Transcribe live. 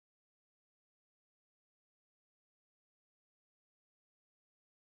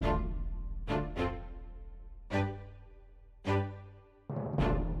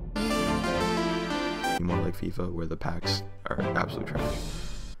like FIFA where the packs are absolute trash.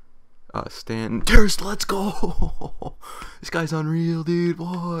 Stan Durst, let's go! This guy's unreal, dude.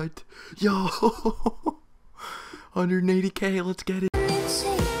 What? Yo! 180k, let's get it.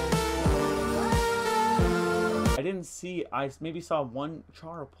 I didn't see, I maybe saw one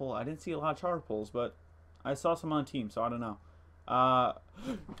Chara pull. I didn't see a lot of Chara pulls, but I saw some on team, so I don't know.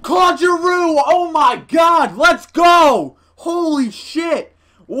 Claude Giroux! Oh my god! Let's go! Holy shit!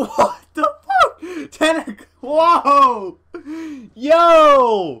 What the fuck? Tanner, whoa!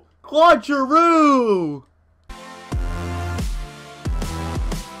 Yo! Claude Giroux!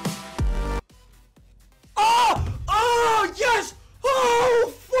 Oh! Oh, yes!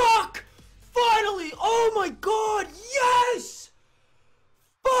 Oh, fuck! Finally! Oh my god, yes!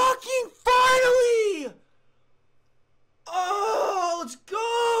 Fucking finally! Oh, let's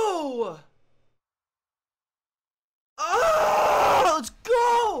go! Oh, let's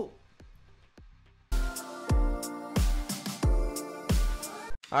go!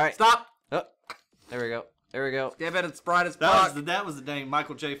 Alright. Stop! Oh, there we go. There we go. Damn it, it's bright as fuck. That was the dang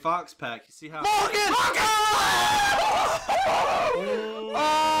Michael J. Fox pack. You see how... Morgan!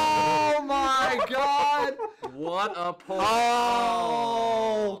 Oh my god! What a pull.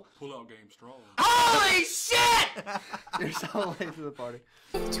 Oh! Pull-out game strong. Holy shit! You're so late to the party.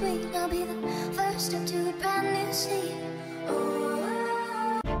 Between, I'll be the first step to the brand new sea.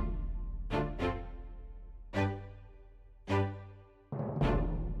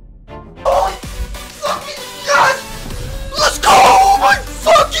 Let's go! Oh my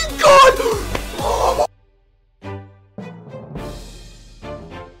fucking god! Oh.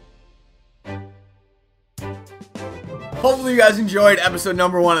 Hopefully you guys enjoyed episode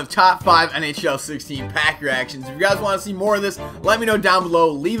number 1 of Top 5 NHL 16 pack reactions. If you guys want to see more of this, let me know down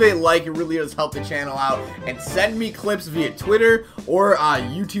below. Leave a like, it really does help the channel out. And send me clips via Twitter or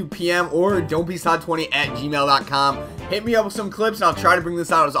YouTube PM or don'tbesod20@gmail.com. Hit me up with some clips and I'll try to bring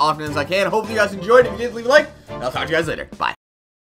this out as often as I can. Hopefully you guys enjoyed. If you did, leave a like. And I'll talk to you guys later. Bye.